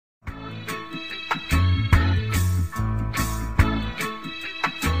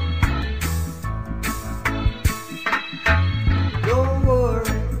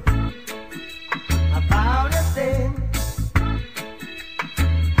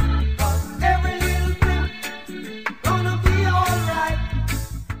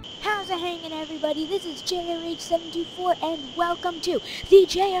jrh724 and welcome to the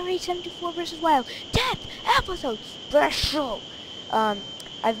jrh724 vs. Wild 10th episode special.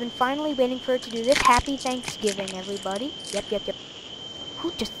 I've been finally waiting for it to do this. Happy Thanksgiving, everybody. Yep.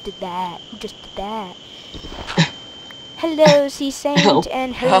 Who just did that? Hello, Csaint,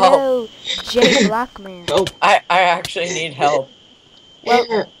 and hello, Jblockman1. Help. I actually need help.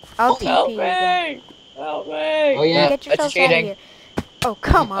 Well, I'll TP Help you again. me! Help me! Oh, yeah. Get yourselves out of here. Oh,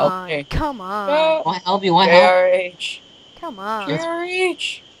 come on. Okay. Come on. No. Want help? You want help? JRH. Come on.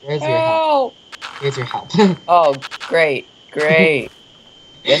 JRH. Where's your help? Help! Here's your help. Oh, great.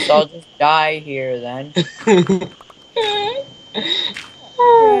 Guess I'll just die here then.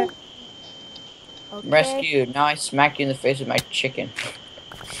 Okay. Rescued. Now I smack you in the face with my chicken.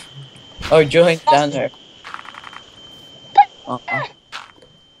 Oh, Julian's down there.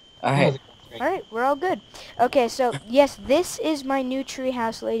 Alright. Alright, we're all good. Okay, so, yes, this is my new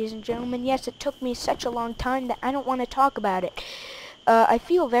treehouse, ladies and gentlemen. Yes, it took me such a long time that I don't want to talk about it. I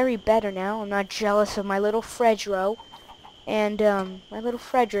feel very better now. I'm not jealous of my little Fredro. And, my little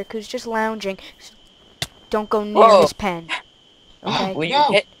Frederick, who's just lounging. Don't go near his pen. Okay? Will you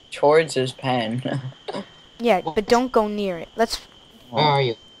hit towards his pen? Yeah, but don't go near it. Let's... Where are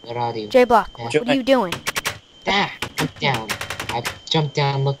you? Where are you? J-Block, what are you doing? Jump down. I jumped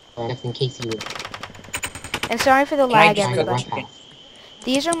down, look for just in case you would. And sorry for the lag, just cook everybody. chicken?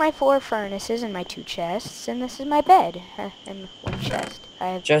 These are my 4 furnaces and my 2 chests, and this is my bed and 1 chest. I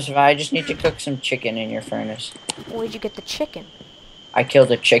have. Joseph, I just need to cook some chicken in your furnace. Where'd you get the chicken? I killed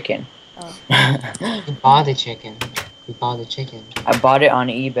a chicken. Oh. You bought the chicken. You bought the chicken. I bought it on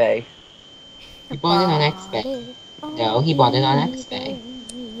eBay. You bought it on XBay. No, he bought it on XBay.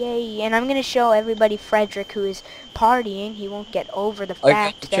 Yay! And I'm gonna show everybody Frederick, who is partying. He won't get over the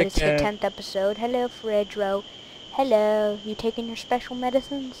fact that it's the 10th episode. Hello, Fredro. Hello. You taking your special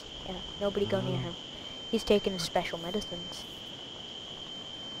medicines? Yeah. Nobody go near him. He's taking his special medicines.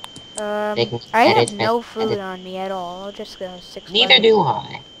 I have no food on me at all. I'll just go 6. Neither do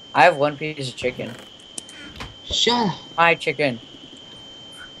I. I have 1 piece of chicken. Shut up. My chicken.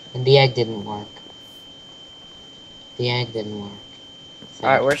 And the egg didn't work. So,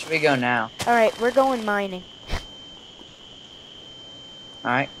 Alright, where should we go now? Alright, we're going mining.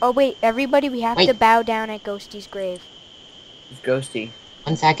 Alright, Oh wait, everybody, we have to bow down at Ghosty's grave. it's Ghosty.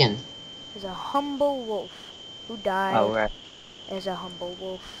 1 second. There's a humble wolf who died Oh, right. as a humble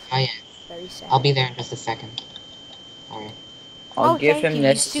wolf. Oh yeah. Very sad. I'll be there in just a second. Alright. I'll give thank him you.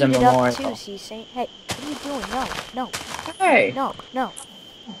 this You as a suited up memorial. too, Csaint. Hey, what are you doing? No. Hey, No.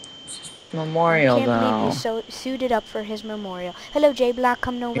 memorial I can't believe though. you so suited up for his memorial. Hello, J-Block,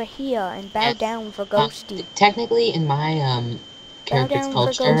 come over here and bow down for Ghosty. Technically, in my character's down for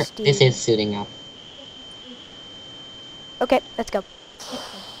culture, Ghosty. this is suiting up. Okay, let's go.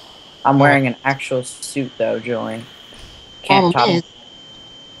 I'm wearing an actual suit though, Julian. Can't top. Problem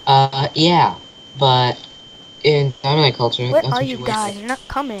is, yeah, but in my culture, Where that's are what you wear. guys? You're not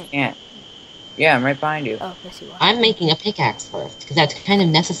coming. Can't. Yeah, I'm right behind you. Oh, yes you are. I'm making a pickaxe first, because that's kind of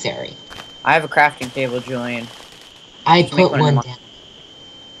necessary. I have a crafting table, Julian. I Just make put one one in down.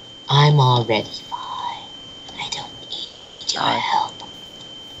 I'm already fine. I don't need your help.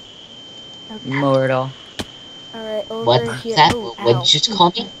 Okay. Mortal. Alright, over What's here. that? Ooh, What did ow. you just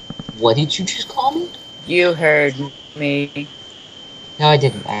call me? What did you just call me? You heard me. No, I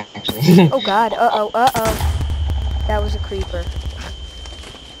didn't, actually. Oh god, uh-oh. That was a creeper.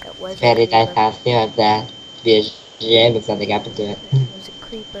 That was a Very nice creeper. house here of that vision, but something happened to it. It was a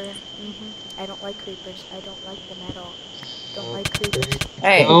creeper. I don't like creepers. I don't like them at all. Don't like creepers.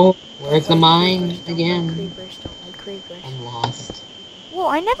 Hey. Oh, where's the Don't like mine creepers, again? Don't like creepers. Don't like creepers. I'm lost. Whoa,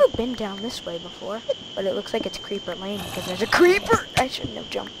 I never been down this way before. But it looks like it's Creeper Lane because there's a creeper! I shouldn't have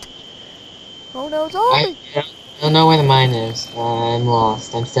jumped. Oh no, zombie! I don't know where the mine is. I'm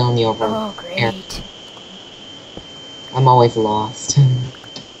lost. I'm still in the over. Oh, great. I'm always lost. You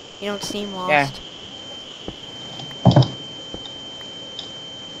don't seem lost. Yeah.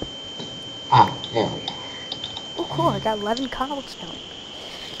 Ah, there we are. Oh, cool. I got 11 cobblestone.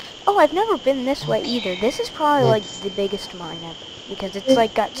 Oh, I've never been this way either. This is probably like the biggest mine ever. Because it's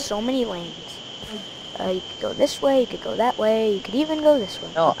like got so many lanes. You could go this way, you could go that way, you could even go this way.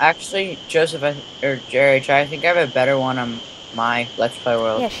 No, actually, Joseph, or JRH, I think I have a better one on my Let's Play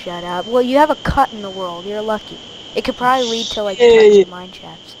world. Yeah, shut up. Well, you have a cut in the world. You're lucky. It could probably lead to like tons of mine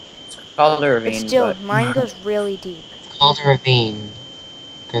shafts. It's called a ravine, But still, but mine goes really deep. It's called a ravine,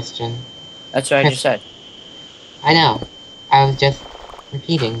 Christian. that's what I just said. I know. I was just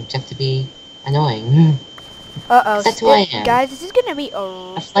repeating, just to be annoying. Uh-oh. That's who I am. Guys, this is gonna be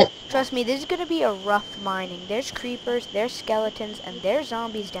Trust me, this is gonna be a rough mining. There's creepers, there's skeletons, and there's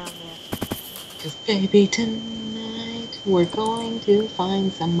zombies down there. 'Cause baby, tonight we're going to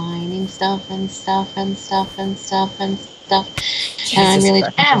find some mining stuff and stuff and stuff and stuff and stuff. And I'm Jesus really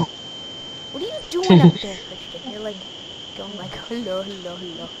Christ. ow. What are you doing up there, Christian? You're like going like hello, hello,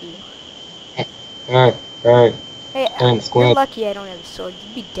 hello, hello. Hey, hey, Hey, I'm you're squid. lucky I don't have a sword.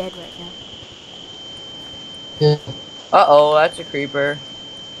 You'd be dead right now. Uh-oh, that's a creeper.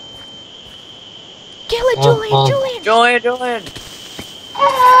 Kill it, Julian! Julian! Julian!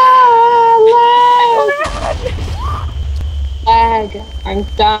 Lag. I'm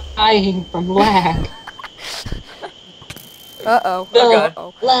dying from lag. Uh-oh. Oh No, god.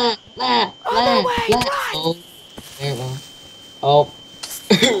 Uh-oh. lag, lag, Other lag, way! lag. Run! Oh, there we go. Oh.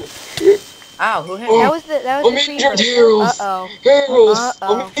 Ow, who hit That me? was the I'm creeper. injured, heroes. Uh-oh. Heroes,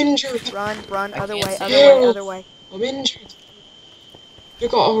 I'm Uh-oh. injured. Run, I other can't way, see. other way, Heroes, other way. I'm injured. You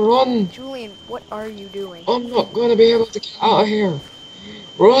gotta run. Julian, what are you doing? I'm not gonna be able to get out of here.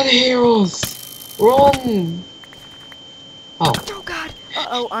 Run, heroes. Run. Oh. Oh god!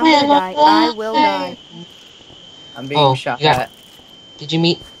 Uh-oh, I'm Where gonna am die. I will die. I'm being Oh, shot you got. at. Did you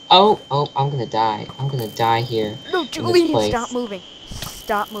meet? Oh, I'm gonna die. I'm gonna die here No, in this Julian, stop place. moving.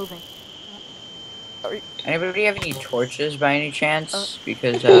 Stop moving. Anybody have any torches by any chance?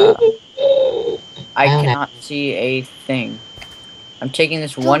 Because I don't have. cannot see a thing. I'm taking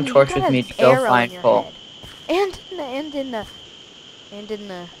this one Julian, you torch got with an me to go arrow in find your coal. head. And in the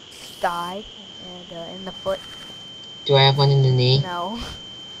thigh. And in the foot. Do I have one in the knee? No.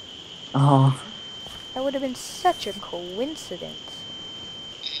 Oh, That would have been such a coincidence.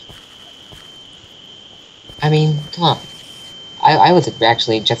 I mean, come on. I was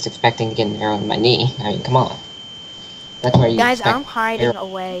actually just expecting to get an arrow in my knee. I mean, come on. That's where you Guys, expect I'm hiding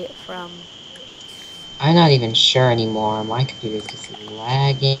away from... I'm not even sure anymore. My computer's just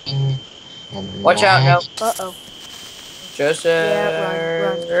lagging and watch out! No, Uh-oh. Joseph.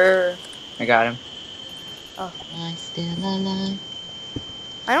 Yeah, run. I got him. Oh. Am I still alive?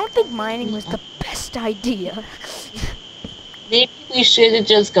 I don't think mining was the best idea. Maybe we should have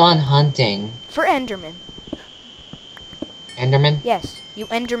just gone hunting. For Enderman. Enderman? Yes, you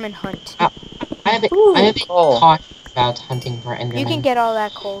Enderman hunt. I'm a bit coal. cautious about hunting for Enderman. You can get all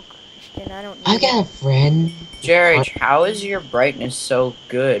that coal, Christian. I don't need I it. got a friend. JRH, how is your brightness so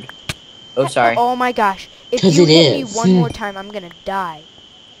good? Oh, sorry. Oh my gosh. If 'Cause you it hit me is. one more time, I'm gonna die.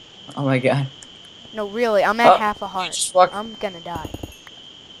 Oh my god. No, really, I'm at Oh, half a you heart. just walked- I'm gonna die.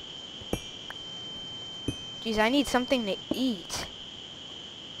 Jeez, I need something to eat.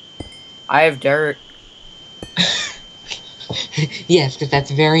 I have dirt. Yes, because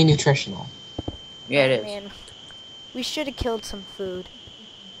that's very nutritional. Yeah, it Oh, is. man. We should have killed some food.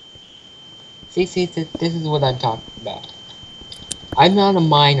 See, this is what I'm talking about. I'm not a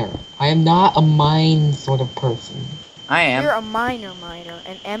miner. I am not a mine sort of person. I am. You're a miner,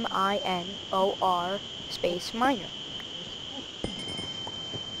 an M-I-N-O-R space miner.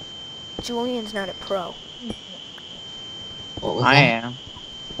 Julian's not a pro. What was I that? am.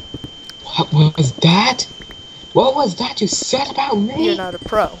 What was that? What was that you said about me? You're not a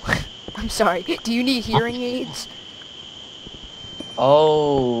pro. I'm sorry. Do you need hearing aids?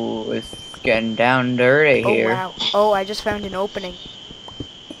 Oh, it's getting down dirty Oh, here. wow. Oh, I just found an opening.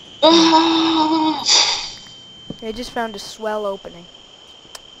 Ah! I just found a swell opening.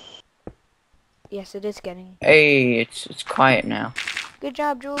 Yes, it is getting... Hey, it's quiet now. Good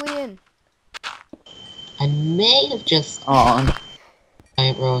job, Julian. I may have just Oh,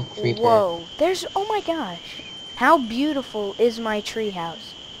 giant row creeper. Whoa. There's... Oh my gosh. How beautiful is my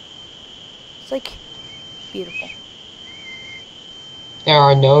treehouse? It's like... beautiful. There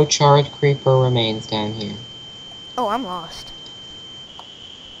are no charred creeper remains down here. Oh, I'm lost.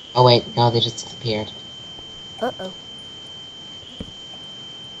 Oh wait, no, they just disappeared. Uh-oh.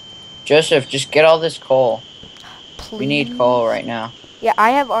 Joseph, just get all this coal. Please. We need coal right now. Yeah,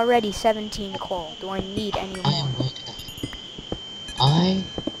 I have already 17 coal. Do I need any I more? am going to die. I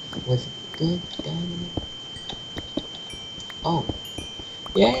was good down. Oh.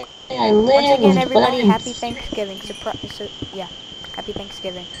 Yay, I lived! Once again, but everybody, I'm happy Thanksgiving. Yeah, happy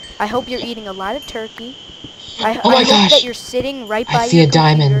Thanksgiving. I hope you're eating a lot of turkey. I Oh my hope gosh! that you're sitting right by I see your a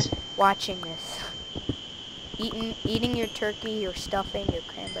computer diamond. watching this. Eating your turkey, your stuffing, your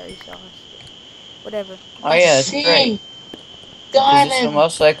cranberry sauce, whatever. Oh yeah, that's see great. 'Cause this will diamond!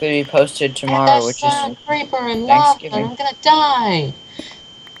 most likely be posted And tomorrow, I which saw is a creeper and lava, and Thanksgiving. I'm gonna die!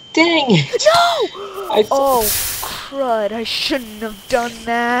 Dang it! No! I Oh, crud! I shouldn't have done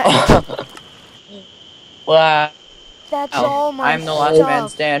that. Wow. That's all my I'm the last stuff. man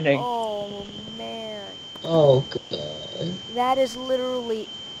standing. Oh man, Oh god. that is literally.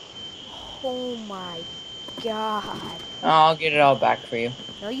 Oh my god. Oh, I'll get it all back for you.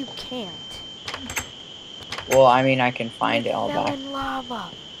 No, you can't. Well, I mean, I can find it all fell back. in lava.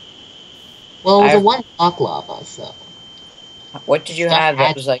 Well, it was a I've- 1 block lava, so. What did you Stuff have that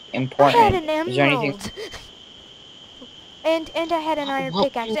had- was like I had important? an Is there anything? emerald. and I had an iron What?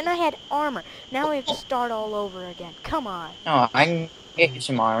 pickaxe, and I had armor. Now we have to start all over again. Come on. No, I can get you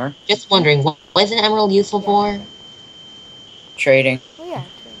some armor. Just wondering, what is an emerald useful Yeah. for? Trading, Oh yeah.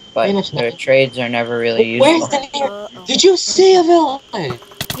 but Pretty much the nothing. trades are never really Where's useful. the near? Uh-oh. Did you see a village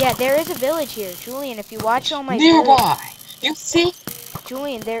Yeah, there is a village here, Julian. If you watch all my nearby? You see?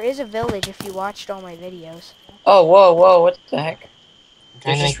 Julian, there is a village if you watched all my videos. Oh, whoa, whoa! What the heck? I'm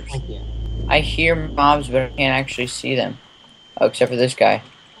trying to There's make a point here. I hear mobs, but I can't actually see them. Oh, except for this guy.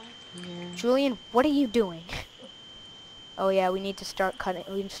 Julian, what are you doing? Oh yeah, we need to start cutting.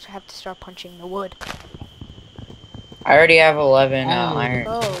 We just have to start punching the wood. I already have 11 Oh. iron.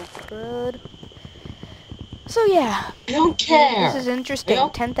 Oh, good. So yeah, I don't care. this is interesting. Yeah.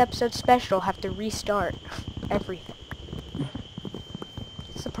 10th episode special. Have to restart everything.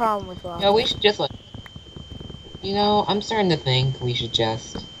 That's the problem with lava. No, we should just like. You know, I'm starting to think we should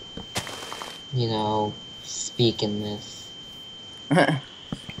just, you know, speak in this.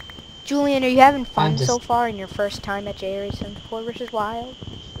 Julian, are you having fun I'm just- so far in your first time at jrh724 versus Wild?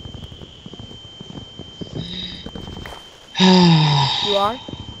 You are?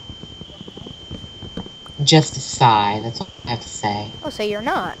 Just a sigh, that's all I have to say. Oh, so you're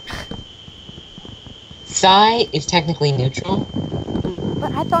not. Sigh is technically neutral.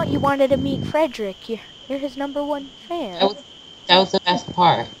 But I thought you wanted to meet Frederick. You're his #1 fan. That was the best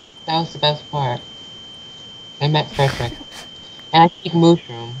part. That was the best part. I met Frederick. And I speak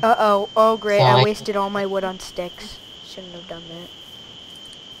mushroom. Uh-oh. Oh, great. So I I- wasted all my wood on sticks. Shouldn't have done that.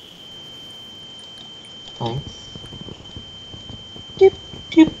 Thanks. Doop,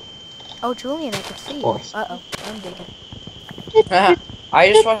 doop. Oh, Julian, I can see you. course. Uh-oh. I'm digging.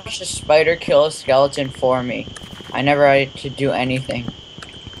 I just watched a spider kill a skeleton for me. I never had to do anything.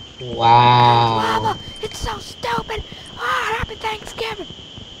 Wow. Lava! It's so stupid! Ah, happy Thanksgiving!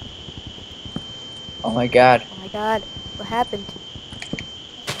 Oh my god. Oh my god. What happened?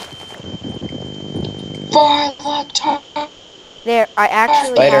 For the top. There, I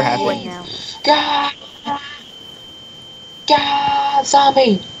actually Spider have wood happened. now. God. God,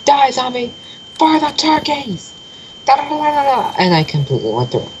 zombie. Die, zombie. For the turkeys. Da, da, da, da, da. And I completely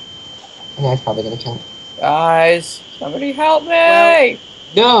went through. And that's probably gonna kill me. Guys, somebody help me! Well-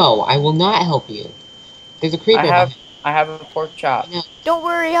 No, I will not help you. There's a creeper. I have a pork chop. Don't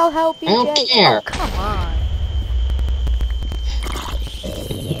worry, I'll help you, I don't Jay. care. Oh, come on.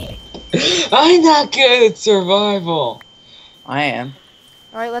 I'm not good at survival. I am.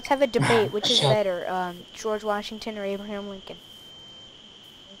 Alright, let's have a debate. Which is Shut- better, George Washington or Abraham Lincoln?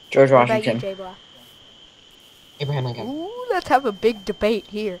 George What about you, Washington. J-Block? Abraham Lincoln. Ooh, let's have a big debate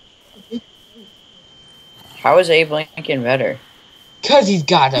here. How is Abe Lincoln better? Cause he's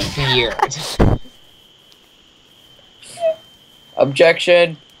got a beard.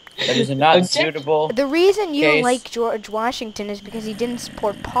 Objection. That is not Objection. suitable. The reason you don't Case. like George Washington is because he didn't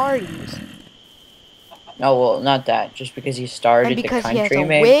support parties. No, well, not that. Just because he started And the because he has country, a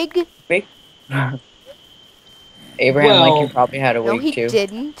maybe. wig? Abraham Well- Lincoln probably had a No, wig he too.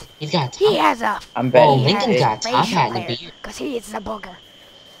 didn't. He's got a He top. has a I'm Oh, betting. Lincoln he did. got top facial hat and a hair, beard. because he is a booger.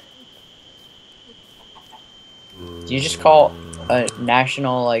 Do you just call a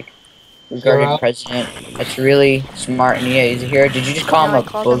national regarded Hero? president that's really smart and he's a hero? Did you just call No, him I a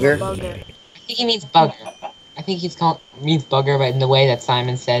called booger? him a bugger. I think he means bugger. I think means bugger, but in the way that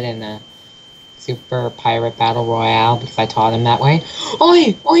Simon said in the Super Pirate Battle Royale, because I taught him that way. Oi,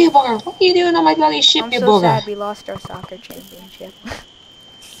 you bugger! What are you doing on my bloody ship, I'm you so bugger? sad we lost our soccer championship.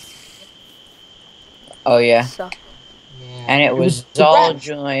 Oh yeah, So, Yeah. and it was the all rats.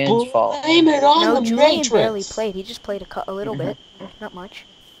 Julian's fault. Blame it on no, the Julian Matrix. barely played. He just played a little bit. Not much.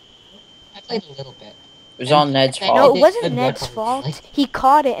 I played a little bit. It was all Ned's No, No, fault. it wasn't Good Ned's work, fault. like- He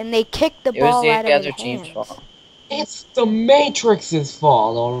caught it and they kicked the It was ball the out of other his team's hands. fault. It's the Matrix's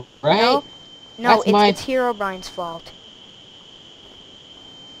fault, alright? No, no, That's it's Herobrine's fault.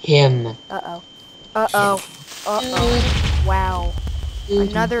 Him. Uh-oh. Uh-oh. Uh-oh. Wow.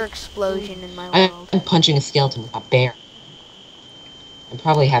 Another explosion in my world. I'm punching a skeleton with a bear. I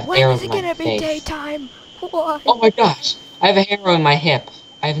probably have When arrows is it in my gonna be face. daytime? Why? Oh my gosh! I have an arrow in my hip.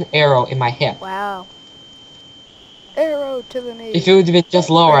 I have an arrow in my hip. Wow. Arrow to the knee. If it would have been just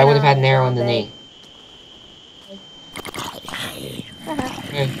lower, I would have had an Right on, arrow in the zombie. knee.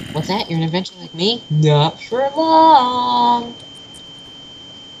 Hey, what's that? You're an adventurer like me? Not for long.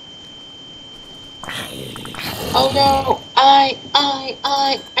 Oh no! I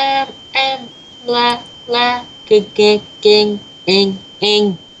am blah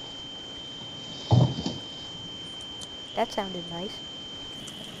ing. That sounded nice.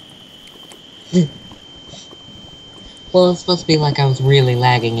 Well, it's supposed to be like I was really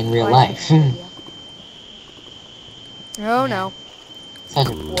lagging in real Oh, I've life. seen that video. Oh Yeah. no. Such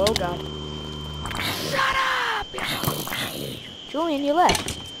a Whoa, God. Shut up! Julian, you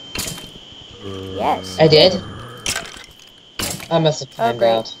left. Yes. I did? I must have Oh, timed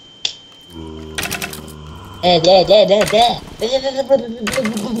great. out.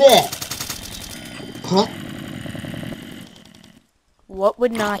 Huh? What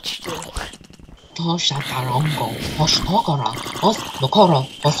would Notch do? What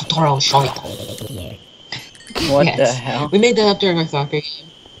the Yes. hell? We made that up during our soccer game.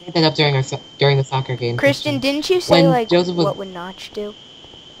 We made that up during the soccer game. Christian, didn't you say, When like, Joseph was... what would Notch do?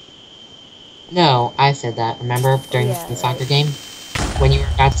 No, I said that. Remember Oh, during yeah, the soccer right. game? When you were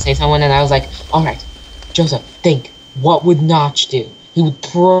about to say someone and I was like, alright, Joseph, think. What would Notch do? He would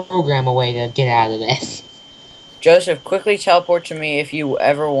program a way to get out of this. Joseph, quickly teleport to me if you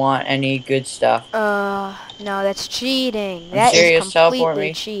ever want any good stuff. No, that's cheating. I'm That is serious, teleport completely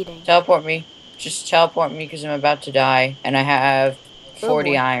me. cheating. Teleport me. Just teleport me because I'm about to die and I have Oh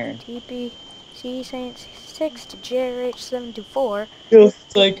 40 boy. iron. TP Csaint66 to jrh724.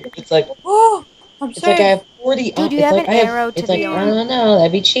 It's like, Oh, I'm it's like I safe. have 40, Dude, you it's have like an I have, arrow to it's like, the I arm. don't know,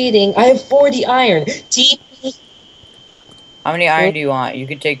 that'd be cheating. I have 40 iron. TP. How many iron do you want? You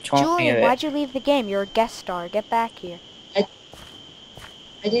can take 20 of Julian, it. why'd you leave the game? You're a guest star. Get back here. I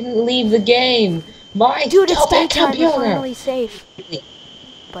didn't leave the game. My Dude, it's go back daytime. You're computer. finally safe.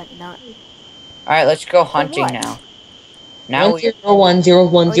 But not. Alright, let's go For hunting what? now. Now we... 10101010101.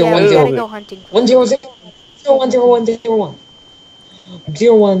 Oh yeah, we gotta go hunting. For 100010101.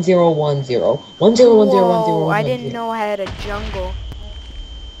 Whoa, I didn't 010101010. know I had a jungle.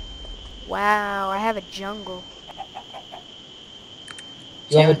 Wow, I have a jungle.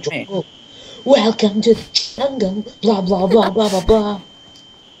 You have a Same with me. jungle. Welcome to the jungle. Blah blah blah blah blah blah.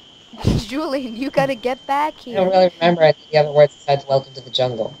 Julian, you gotta get back I don't here. really remember any of the other words besides welcome to the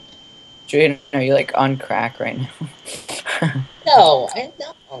jungle. Julian, are you like on crack right now? No, I'm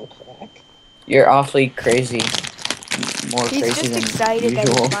not on crack. You're awfully crazy. More He's crazy just than excited that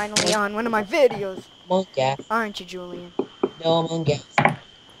usual. he's finally on one of my videos. I'm on gas. Aren't you, Julian? No, I'm on gas.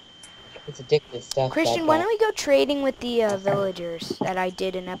 It's addictive stuff. Christian, that why gas. don't we go trading with the villagers that I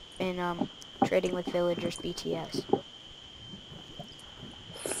did in Trading with Villagers BTS?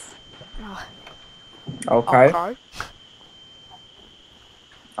 Oh, Okay. okay.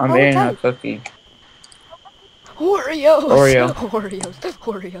 I'm Oh, eating a type. cookie. Oreos! Oreo.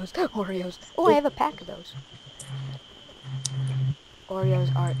 Oreos. Oh, I have a pack of those.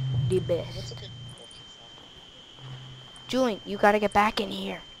 Oreos are the best. Julian, you gotta get back in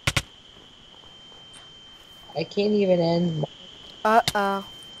here. I can't even end. Uh-oh.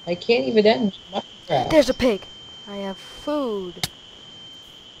 I can't even end Minecraft. There's a pig. I have food.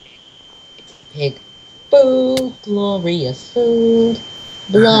 Pig. Food, glorious food.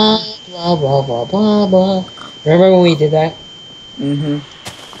 Blah blah blah blah blah blah. Remember when we did that? Mm-hmm.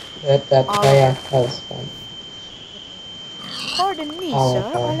 That was fun. Pardon me, Oh,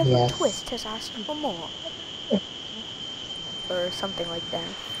 sir. My little yes. twist has asked for more. Or something like that.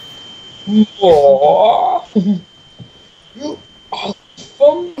 More. You asked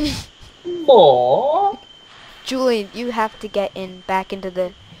for more. Julian, you have to get back into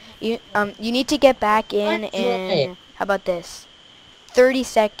the... You need to get back in Right. how about this? 30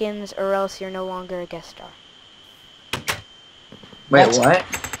 seconds or else you're no longer a guest star. Wait, What? what?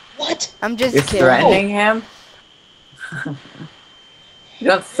 What? I'm just You're kidding. threatening him? You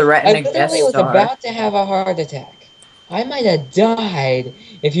don't threaten I a guest literally was star. about to have a heart attack. I might have died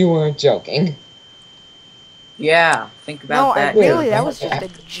if you weren't joking. Yeah, think No, about that. really, that Julian. was just a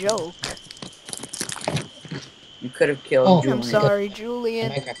joke. You could have killed Oh, Julian. I'm sorry,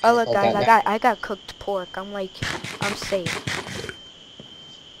 Julian. Minecraft Oh look, called guys, that I got cooked pork. I'm safe.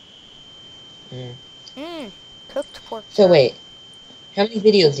 Cooked pork. So wait, how many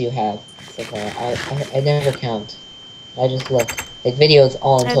videos do you have so far? I never count. I just look. Like videos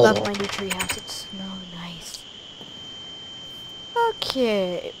all in I total. love my new treehouse. It's so nice.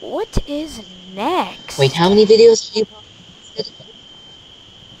 Okay, what is next? Wait, how many videos have you posted?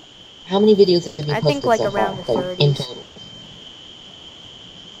 How many videos have you I posted think like so around far? the Like in 30s. total.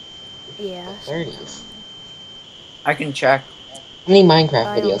 Yeah. 30s. I can check. How many Minecraft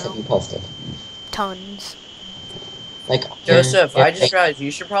I don't videos know. have you posted? Tons. Like Joseph, I just like, realized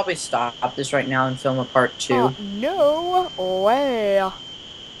you should probably stop this right now and film a part 2. Oh, no way.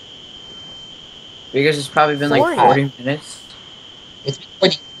 Because it's probably been like 40. 40 minutes. it's been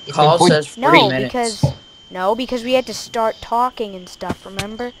 40. It's Call been 40. says 40 No, minutes. because we had to start talking and stuff,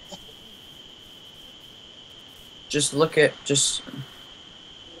 remember? Just look at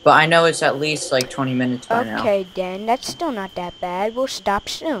But I know it's at least like 20 minutes by now. Okay, Dan, that's still not that bad. We'll stop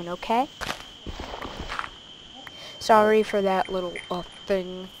soon, okay? Sorry for that little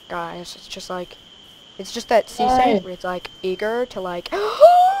thing, guys. It's just like, it's just that Csaint where it's like eager to like. No!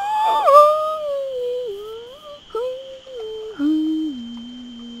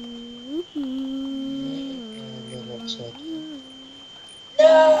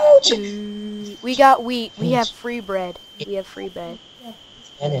 We got wheat. We have free bread. We have free bread. It's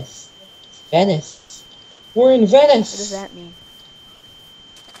Venice. It's Venice. We're in Venice. What does that mean?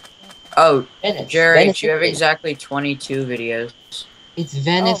 Oh, Venice. Jerry, Venice, you have Italy. exactly 22 videos. It's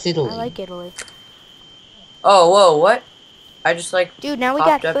Venice, Italy. I like Italy. Oh, whoa, what? I just like Dude, now we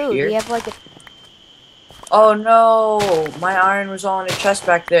popped got up food. here. We have like a. Oh no, my iron was all in a chest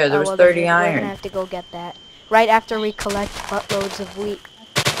back there. There was well, 30 we're iron. gonna have to go get that right after we collect buttloads of wheat.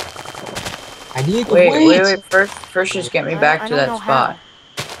 I need the Wait. First just get me back I to don't that know spot.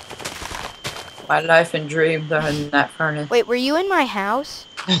 My life and dreams are in that furnace. Wait, were you in my house?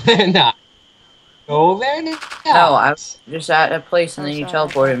 Nah. Go there now. No, I was just at a place and Oh, then you sorry.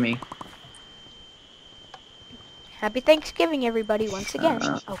 teleported me. Happy Thanksgiving, everybody, once again.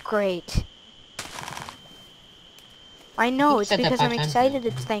 Oh, great. I know, You've it's said that because 5 I'm times excited now.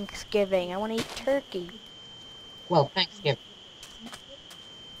 it's Thanksgiving. I want to eat turkey. Well, Thanksgiving.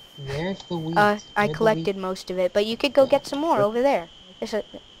 Where's the wheat? I Where'd the collected most of it, but you could go get some more over there. There's a,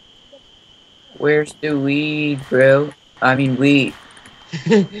 Where's the weed, bro? I mean wheat.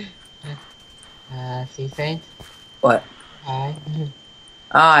 wheat? Csaint? What? Hi.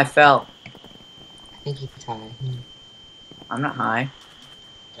 Ah, I fell. I think he's high. I'm not high.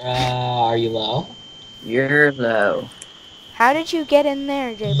 Are you low? You're low. how did you get in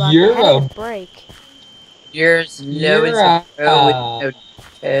there, Jblockman? You're How did a- it break? You're as low as You're a crow with a- no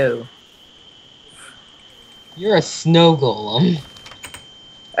toe. You're a snow golem.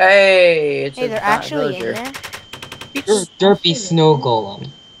 Hey, it's Hey, a they're actually villager. in there. You're a derpy snow golem.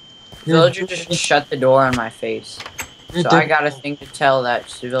 Villager just shut the door on my face. You're So derpy- I got a thing to tell that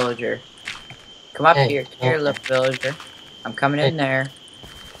villager. Come up Hey, here. Come here, okay. little villager. I'm coming in there.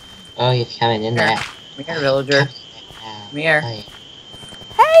 Oh, you're coming in there. Come here, villager. Come here. Hey.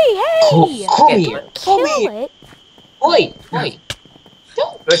 Hey! Come Get here. it. Come Kill here. it! Wait.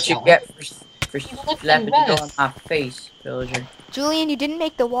 Don't What you kill get it. for You live in slapping the door on Venice. my face, villager. Julian, you didn't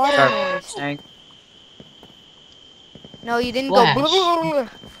make the water Sorry, noise. Snake. No, you didn't Flash. go. Blah.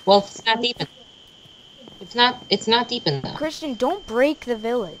 Well, it's not deep. It's not deep enough. Christian, don't break the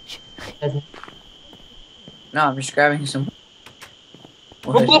village. No, I'm just grabbing some.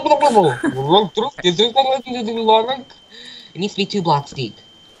 It needs to be 2 blocks deep.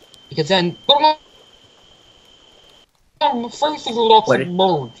 Because then...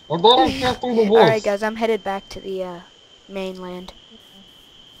 Alright, guys, I'm headed back to the mainland.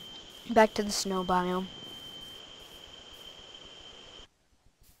 Back to the snow biome.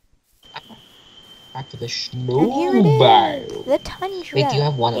 Back to the snow And here it is, biome. the tundra. Wait, do you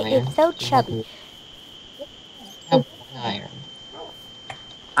have 1 iron? It's so Do you have chubby. 1 iron.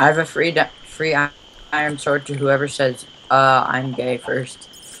 I have a free iron sword to whoever says, I'm gay first.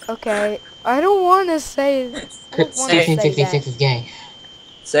 Okay, I don't want to say. I don't want to say Csaint66 that. is gay.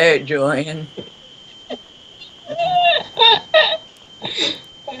 Say it, Julian.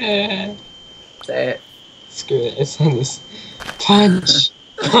 Say it. Screw this on this. Punch!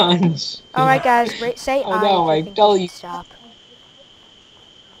 Alright, guys, say Oh, I no, if my you think belly- we should stop.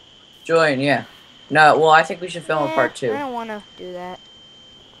 Julian, yeah. No, well, I think we should film a part I 2. don't want to do that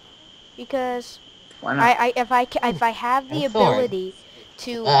because Why not? if I have the That's hard. ability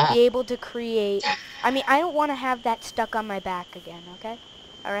to Ah. be able to create, I mean, I don't want to have that stuck on my back again. Okay,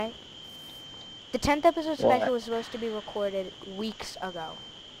 all right. The 10th episode What? special was supposed to be recorded weeks ago.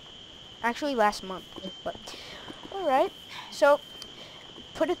 Actually, last month. But all right. So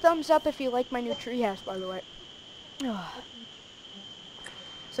put a thumbs up if you like my new treehouse, by the way.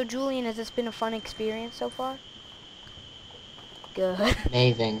 So Julian, has this been a fun experience so far? Good.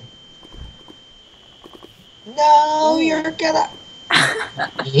 Amazing. No, Ooh. you're gonna...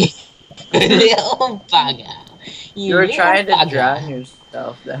 Little bugger. You were little trying to bugger. drown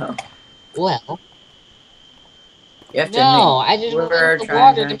yourself, though. Well, You have to no, I just we're released the trying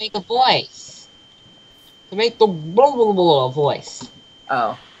water to- to make a voice. To make the blah blah blah voice.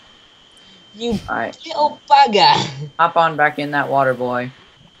 Oh, You alright. little bugger. Hop on back in that water, boy.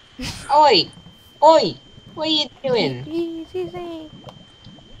 Oi! Oi! What are you doing? Easy.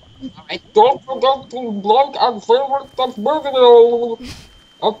 Alright, don't forget to like and favorite this video.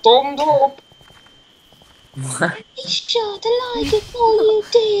 A thumbs up. What? Be sure to like it for you,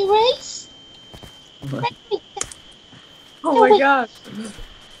 dear race. Oh my god.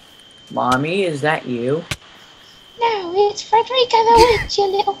 Mommy, is that you? No, it's Frederica the Witch, you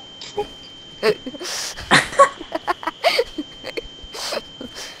little prick.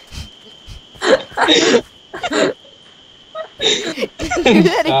 Do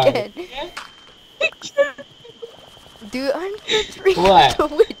that Sorry. again. Dude, I'm Frederica What? the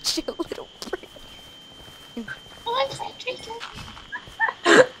Witch, you little prick. I'm Frederica.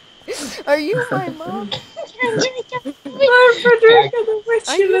 Are you my mom? Frederica. I'm Frederica the Witch,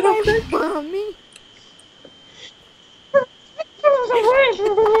 Are you you little my prick. mommy?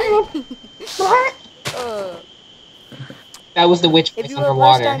 That was the witch If voice you are a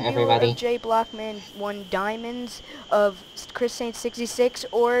underwater, first-time viewer everybody. of Jblockman1 Diamonds, of Csaint66,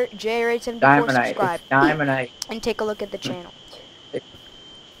 or jrh724, Diamondite. subscribe It's Diamondite. and take a look at the channel.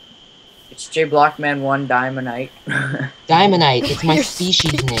 It's Jblockman1 Diamondite. Diamondite, it's my Your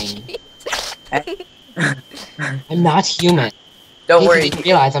species name. species. I'm not human. Don't In case worry. you didn't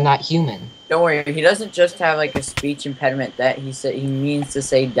realize I'm not human. Don't worry. He doesn't just have like a speech impediment that he said he means to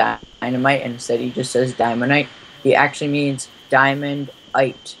say dynamite and instead he just says diamondite. He actually means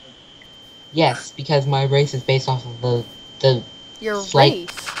diamondite. Yes, because my race is based off of the Your slight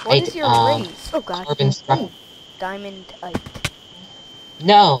race? What is your race? Oh god. carbon structure. Diamondite.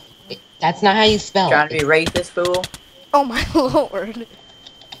 No, that's not how you spell Trying to it. be racist, fool. Oh my lord.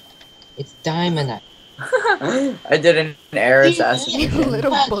 It's diamondite. I did an error You assassination. little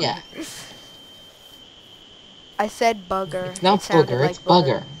Fuck bugger. yeah. I said bugger. It's not It sounded booger, like it's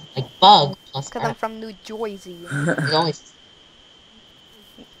bugger. Like bug plus Because I'm from New Jersey. It always.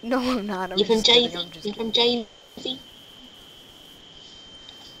 No, I'm not. I'm You from just kidding. Jersey? I'm just You from kidding. Jersey?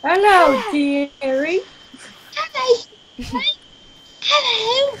 Hello, dearie. Hello.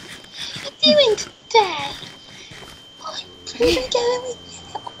 Hello. What are you doing today? I'm going with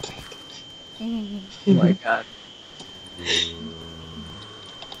you, little prick. Oh my god.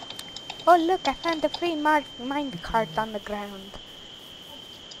 Oh look, I found a free mine cart on the ground.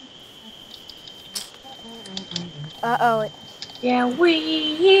 Uh-oh. Yeah,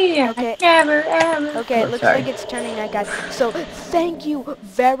 Okay. never ever. Okay, Oh, it looks sorry. like it's turning night, guys. So, thank you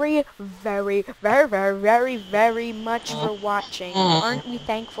very, very, very, very, very, very much for watching. Aren't we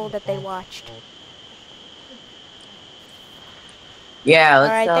thankful that they watched? Yeah, let's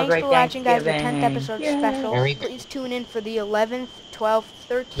Alright, thanks celebrate for watching, guys. The 10th Thanksgiving. episode Yay. special. Very good. Please tune in for the 11th, 12th,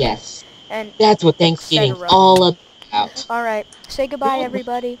 13th, Yes. and That's what Thanksgiving's etc. all about. Alright, say goodbye,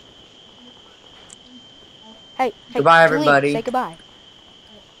 everybody. Hey, Goodbye, Julie, everybody. say goodbye.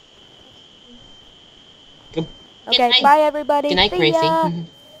 Good Okay, night. bye, everybody. Good night, See Gracie. ya.